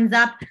shit, someone's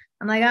up.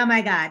 I'm like, oh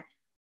my God.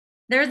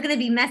 There's going to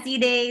be messy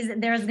days.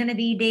 There's going to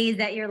be days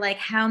that you're like,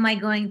 how am I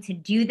going to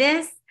do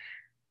this?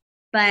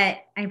 But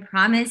I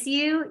promise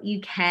you, you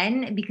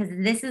can, because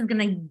this is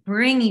going to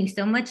bring you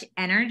so much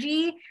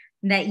energy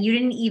that you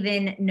didn't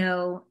even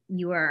know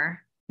you were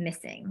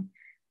missing.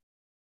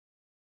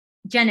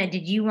 Jenna,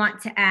 did you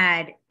want to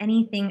add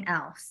anything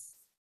else?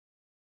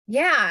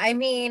 Yeah, I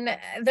mean,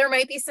 there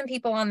might be some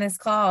people on this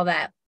call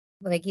that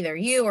like either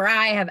you or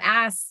I have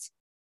asked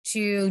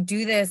to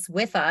do this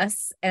with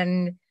us.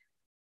 And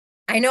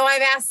I know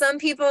I've asked some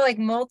people like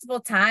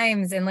multiple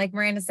times. And like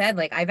Miranda said,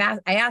 like I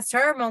asked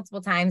her multiple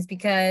times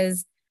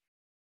because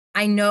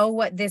I know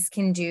what this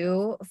can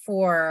do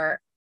for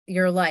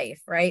your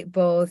life, right?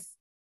 Both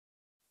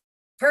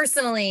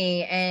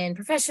personally and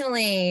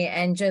professionally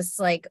and just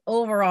like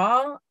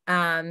overall.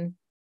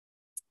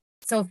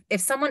 So if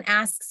someone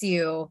asks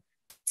you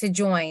to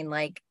join,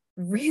 like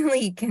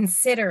really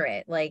consider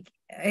it. Like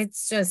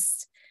it's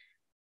just,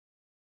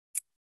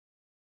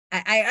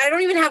 I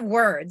don't even have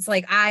words.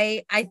 Like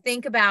I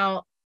think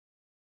about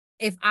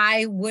if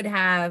I would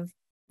have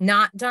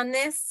not done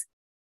this,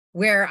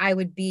 where I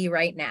would be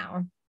right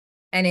now.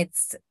 And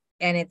it's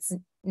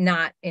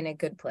not in a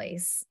good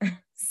place.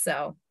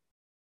 So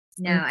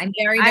no, I'm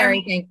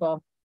very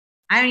thankful.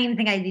 I don't even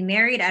think I'd be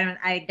married.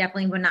 I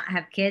definitely would not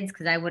have kids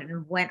because I wouldn't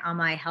have went on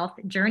my health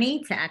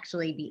journey to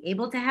actually be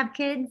able to have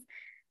kids.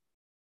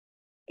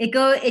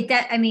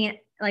 I mean,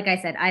 like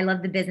I said, I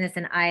love the business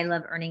and I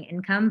love earning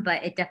income,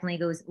 but it definitely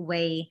goes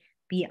way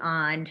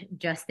beyond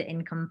just the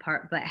income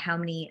part. But how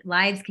many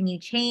lives can you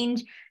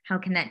change? How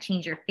can that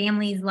change your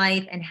family's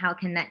life? And how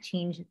can that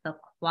change the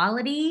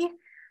quality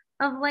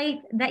of life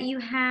that you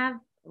have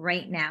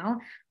right now?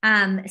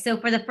 So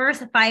for the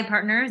first 5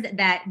 partners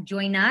that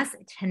join us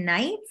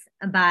tonight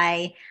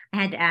I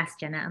had to ask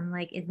Jenna, I'm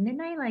like, is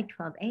midnight like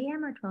 12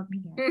 a.m. or 12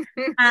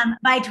 p.m.?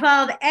 By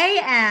 12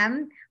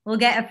 a.m., we'll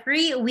get a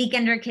free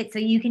weekender kit so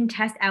you can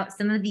test out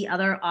some of the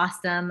other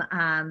awesome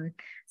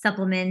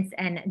supplements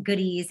and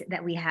goodies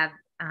that we have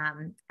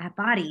at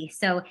BODi.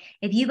 So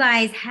if you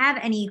guys have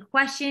any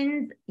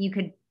questions, you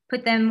could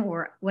put them,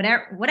 or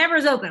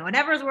whatever's open,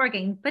 whatever's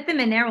working, put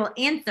them in there, we'll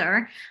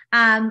answer.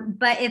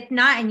 But if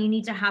not, and you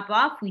need to hop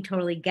off, we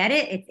totally get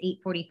it. It's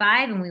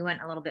 8:45 and we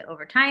went a little bit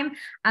over time.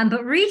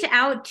 But reach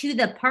out to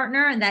the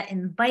partner that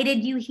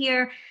invited you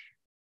here.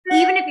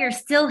 Even if you're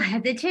still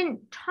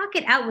hesitant, talk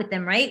it out with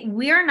them, right?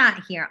 We're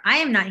not here. I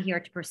am not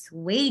here to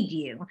persuade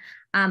you.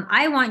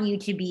 I want you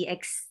to be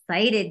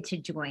excited to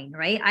join,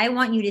 right? I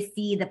want you to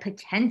see the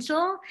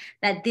potential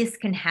that this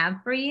can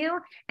have for you.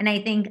 And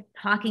I think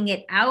talking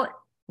it out,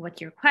 what's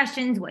your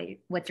questions?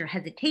 What's your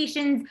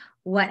hesitations?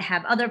 What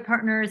have other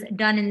partners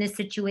done in this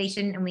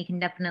situation? And we can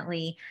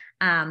definitely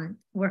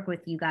work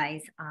with you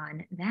guys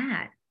on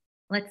that.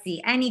 Let's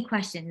see, any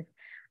questions?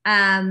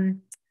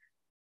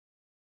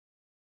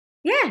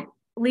 Yeah,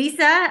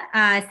 Lisa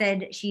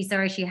said she's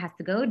sorry she has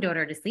to go,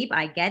 daughter to sleep.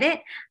 I get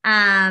it.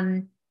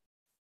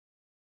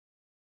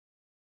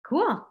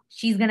 Cool.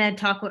 She's going to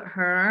talk with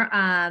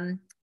her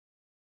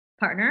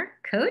partner,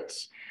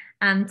 coach,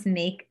 to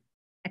make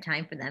a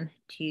time for them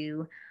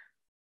to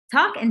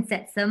talk and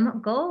set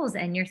some goals.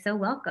 And you're so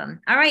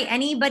welcome. All right.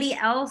 Anybody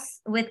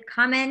else with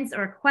comments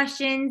or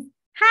questions?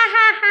 Ha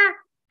ha ha.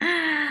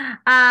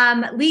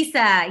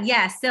 Lisa,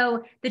 yeah.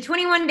 So the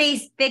 21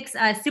 days fix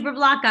super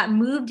block got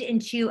moved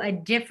into a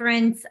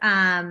different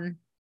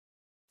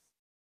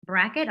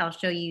bracket. I'll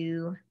show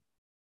you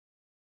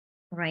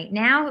right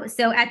now.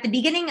 So at the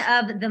beginning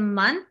of the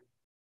month,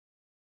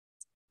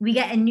 we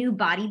get a new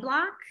BODi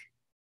block.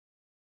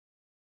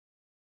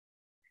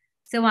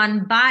 So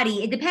on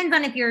BODi, it depends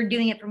on if you're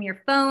doing it from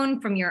your phone,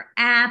 from your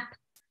app,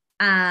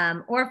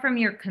 or from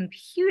your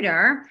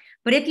computer.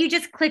 But if you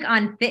just click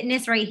on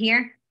fitness right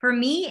here, for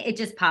me, it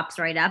just pops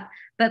right up.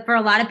 But for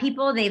a lot of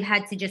people, they've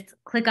had to just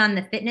click on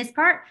the fitness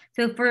part.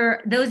 So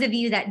for those of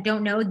you that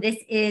don't know, this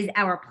is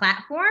our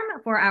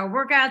platform for our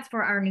workouts,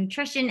 for our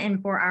nutrition,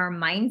 and for our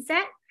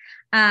mindset.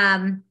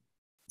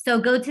 So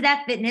go to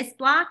that fitness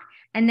block,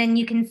 and then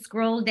you can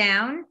scroll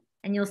down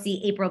and you'll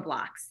see April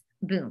blocks.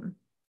 Boom,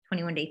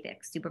 21-day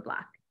fix, super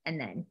block. And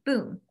then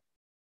boom,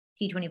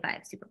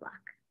 T25 super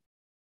block.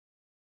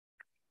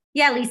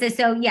 Yeah, Lisa.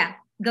 So yeah,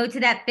 go to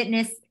that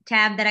fitness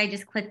tab that I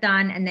just clicked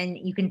on, and then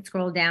you can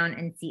scroll down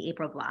and see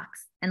April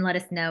blocks and let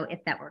us know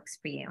if that works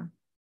for you.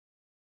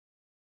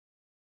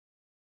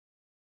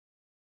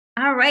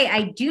 All right.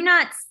 I do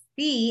not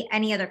see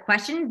any other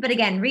questions, but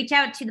again, reach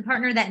out to the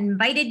partner that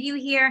invited you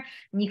here,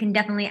 and you can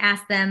definitely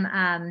ask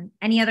them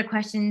any other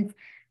questions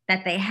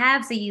that they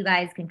have, so you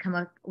guys can come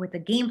up with a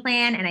game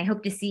plan. And I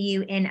hope to see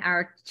you in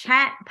our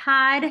chat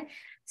pod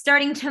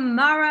starting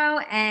tomorrow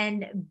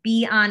and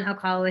be on a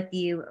call with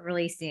you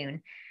really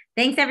soon.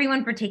 Thanks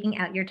everyone for taking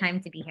out your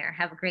time to be here.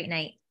 Have a great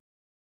night.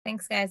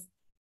 Thanks, guys.